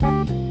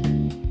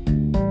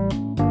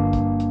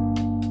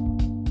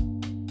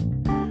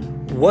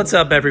What's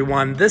up,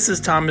 everyone? This is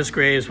Thomas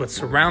Graves with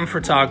Surround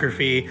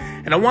Photography,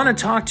 and I want to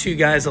talk to you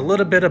guys a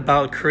little bit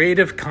about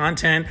creative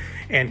content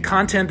and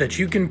content that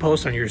you can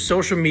post on your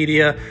social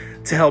media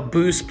to help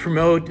boost,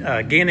 promote,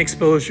 gain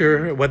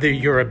exposure, whether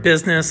you're a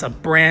business, a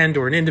brand,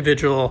 or an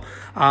individual.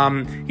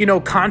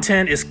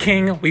 Content is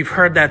king. We've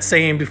heard that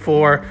saying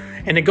before,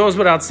 and it goes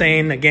without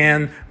saying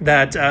again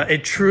that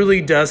it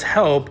truly does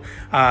help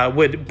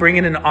with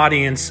bringing an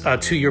audience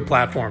to your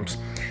platforms.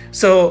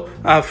 So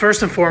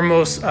first and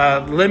foremost,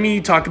 let me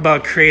talk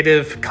about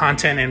creative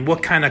content and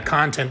what kind of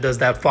content does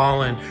that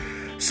fall in.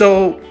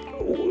 So,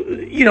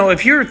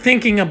 if you're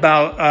thinking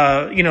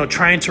about,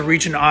 trying to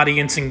reach an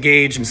audience,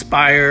 engage,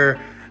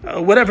 inspire,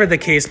 whatever the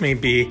case may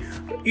be,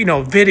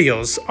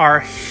 videos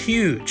are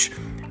huge.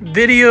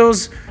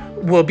 Videos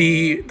will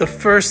be the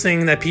first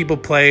thing that people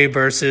play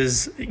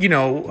versus,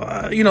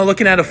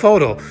 looking at a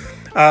photo.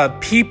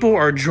 People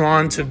are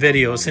drawn to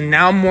videos, and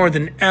now more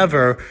than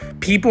ever,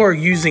 people are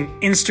using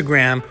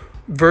Instagram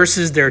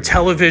versus their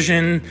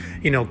television,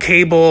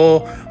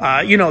 cable.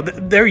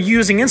 They're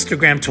using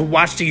Instagram to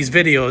watch these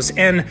videos,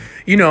 and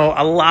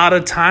a lot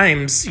of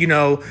times,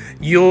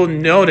 you'll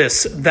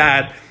notice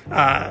that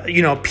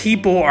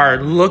people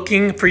are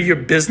looking for your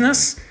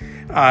business,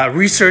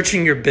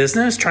 researching your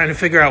business, trying to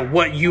figure out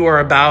what you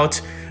are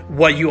about,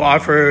 what you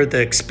offer,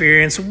 the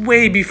experience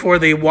way before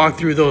they walk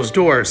through those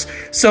doors.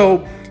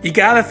 So you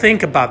got to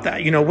think about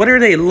that. What are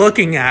they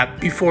looking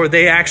at before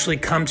they actually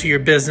come to your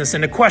business?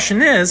 And the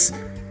question is,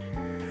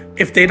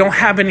 if they don't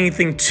have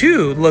anything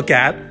to look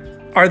at,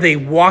 are they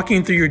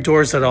walking through your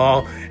doors at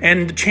all?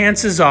 And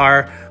chances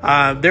are,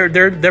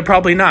 they're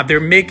probably not. They're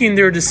making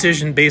their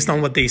decision based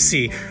on what they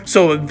see.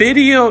 So a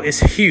video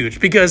is huge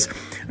because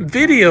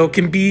video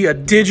can be a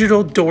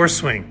digital door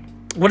swing.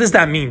 What does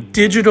that mean?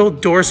 Digital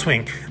door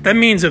swing. That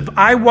means if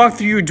I walk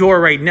through your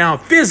door right now,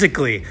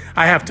 physically,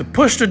 I have to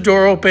push the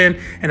door open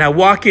and I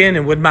walk in,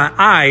 and with my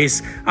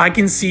eyes, I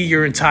can see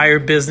your entire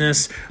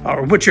business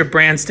or what your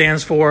brand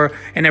stands for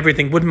and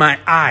everything with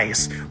my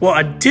eyes. Well,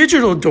 a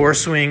digital door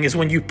swing is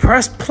when you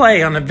press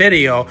play on a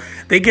video,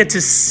 they get to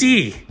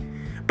see.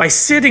 By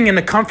sitting in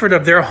the comfort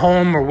of their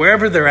home or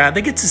wherever they're at,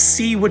 they get to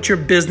see what your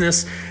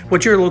business,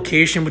 what your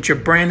location, what your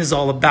brand is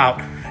all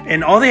about.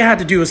 And all they had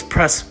to do is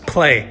press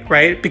play,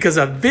 right? Because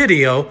a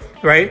video,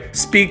 right,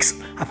 speaks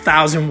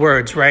 1,000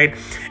 words, right?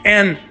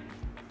 And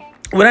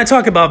when I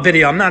talk about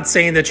video, I'm not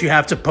saying that you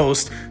have to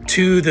post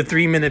 2 to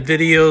 3 minute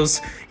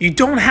videos. You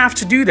don't have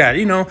to do that,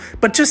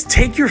 but just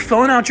take your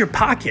phone out your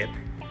pocket,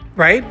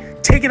 right?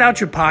 Take it out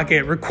your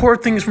pocket,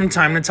 record things from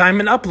time to time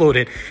and upload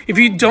it. If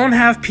you don't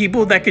have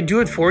people that could do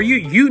it for you,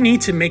 you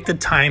need to make the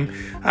time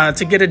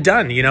to get it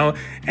done,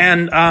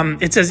 And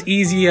it's as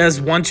easy as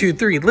 1, 2,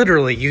 3.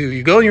 Literally,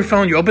 you go on your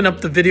phone, you open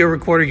up the video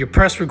recorder, you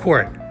press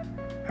record.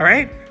 All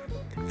right?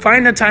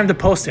 Find the time to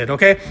post it,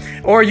 okay?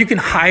 Or you can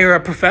hire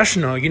a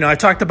professional. I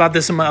talked about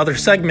this in my other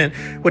segment,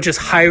 which is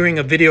hiring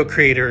a video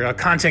creator, a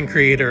content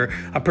creator,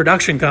 a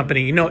production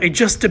company. It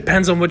just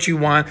depends on what you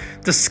want,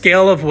 the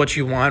scale of what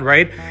you want,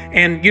 right?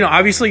 And,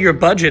 obviously your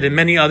budget and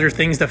many other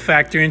things that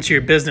factor into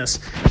your business.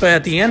 But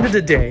at the end of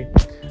the day,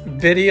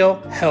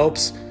 video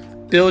helps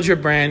build your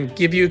brand,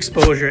 give you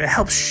exposure. It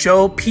helps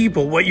show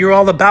people what you're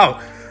all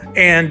about.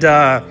 And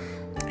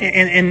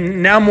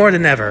now more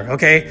than ever,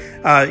 okay,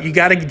 you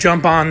got to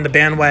jump on the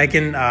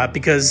bandwagon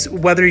because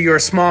whether you're a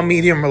small,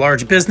 medium, or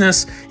large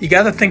business, you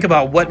got to think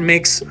about what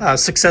makes a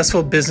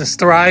successful business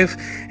thrive,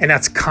 and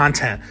that's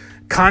content.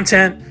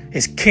 Content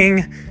is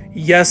king.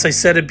 Yes, I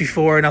said it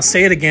before, and I'll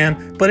say it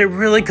again, but it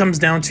really comes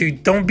down to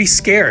don't be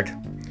scared.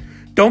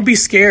 Don't be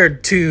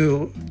scared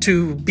to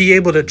be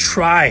able to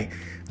try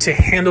to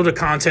handle the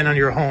content on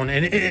your own.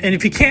 And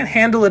if you can't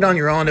handle it on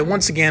your own, then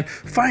once again,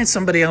 find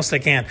somebody else that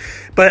can.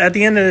 But at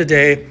the end of the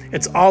day,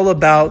 it's all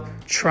about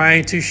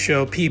trying to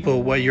show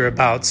people what you're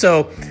about.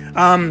 So,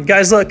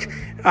 guys, look,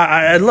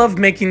 I love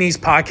making these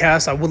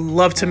podcasts. I would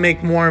love to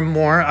make more and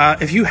more.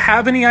 If you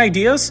have any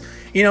ideas,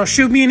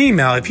 shoot me an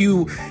email. If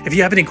you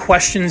have any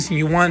questions and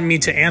you want me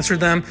to answer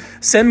them,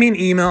 send me an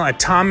email at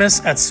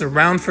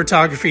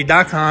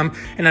thomas@surroundphotography.com,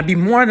 and I'd be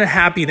more than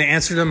happy to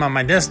answer them on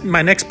my next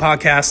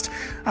podcast.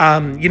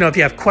 If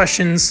you have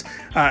questions,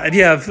 if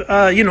you have,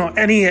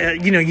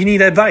 you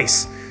need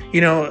advice,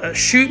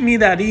 shoot me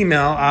that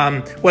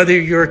email, whether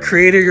you're a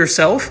creator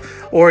yourself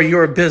or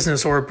you're a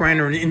business or a brand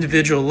or an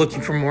individual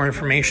looking for more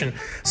information.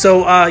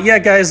 So,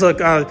 guys, look,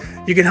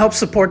 you can help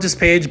support this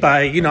page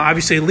by,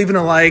 obviously leaving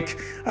a like,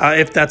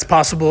 if that's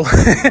possible.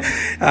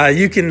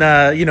 You can,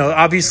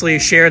 obviously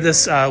share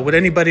this with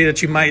anybody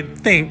that you might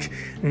think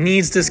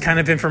needs this kind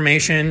of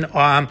information.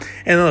 And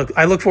look,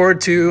 I look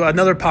forward to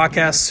another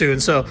podcast soon.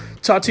 So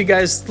talk to you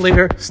guys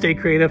later. Stay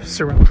creative.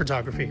 Surround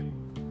Photography.